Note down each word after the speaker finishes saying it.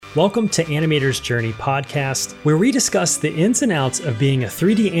Welcome to Animator's Journey podcast, where we discuss the ins and outs of being a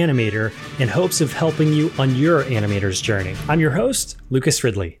 3D animator in hopes of helping you on your animator's journey. I'm your host, Lucas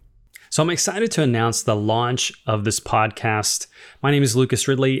Ridley. So I'm excited to announce the launch of this podcast. My name is Lucas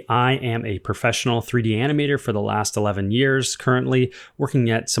Ridley. I am a professional 3D animator for the last 11 years, currently working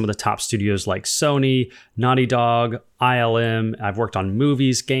at some of the top studios like Sony, Naughty Dog, ILM. I've worked on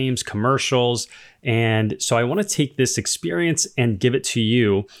movies, games, commercials. And so I want to take this experience and give it to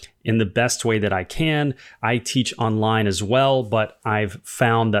you in the best way that I can. I teach online as well, but I've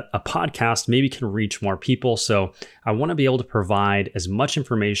found that a podcast maybe can reach more people. So I want to be able to provide as much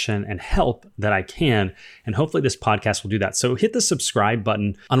information and help that I can. And hopefully this podcast will do that. So hit the subscribe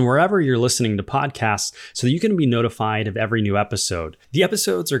button on wherever you're listening to podcasts so that you can be notified of every new episode. The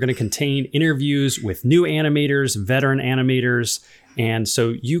episodes are going to contain interviews with new animators, veteran animators, and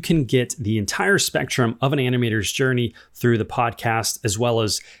so you can get the entire spectrum of an animator's journey through the podcast, as well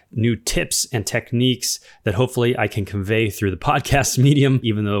as new tips and techniques that hopefully I can convey through the podcast medium,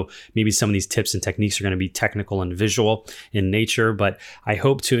 even though maybe some of these tips and techniques are going to be technical and visual in nature. But I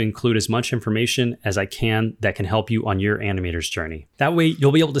hope to include as much information as I can that can help you on your animator's journey. That way,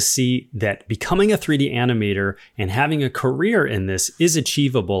 you'll be able to see that becoming a 3D animator and having a career in this is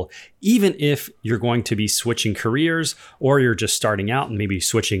achievable, even if you're going to be switching careers or you're just starting out and maybe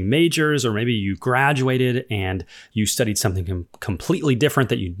switching majors, or maybe you graduated and you studied something completely different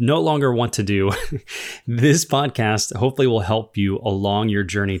that you no longer want to do. This podcast hopefully will help you along your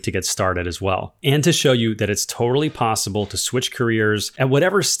journey to get started as well, and to show you that it's totally possible to switch careers at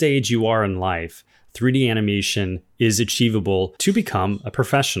whatever stage you are in life. 3D animation is achievable to become a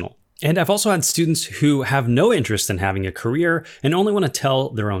professional. And I've also had students who have no interest in having a career and only want to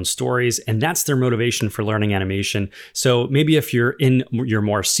tell their own stories, and that's their motivation for learning animation. So maybe if you're in your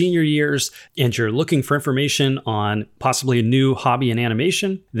more senior years and you're looking for information on possibly a new hobby in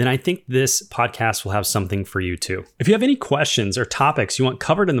animation, then I think this podcast will have something for you too. If you have any questions or topics you want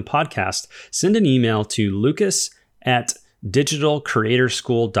covered in the podcast, send an email to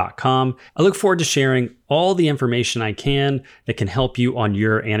lucas@digitalcreatorschool.com. I look forward to sharing all the information I can that can help you on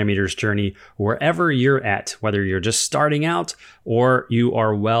your animator's journey wherever you're at, whether you're just starting out or you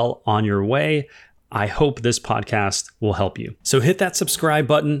are well on your way. I hope this podcast will help you. So hit that subscribe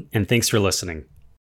button, and thanks for listening.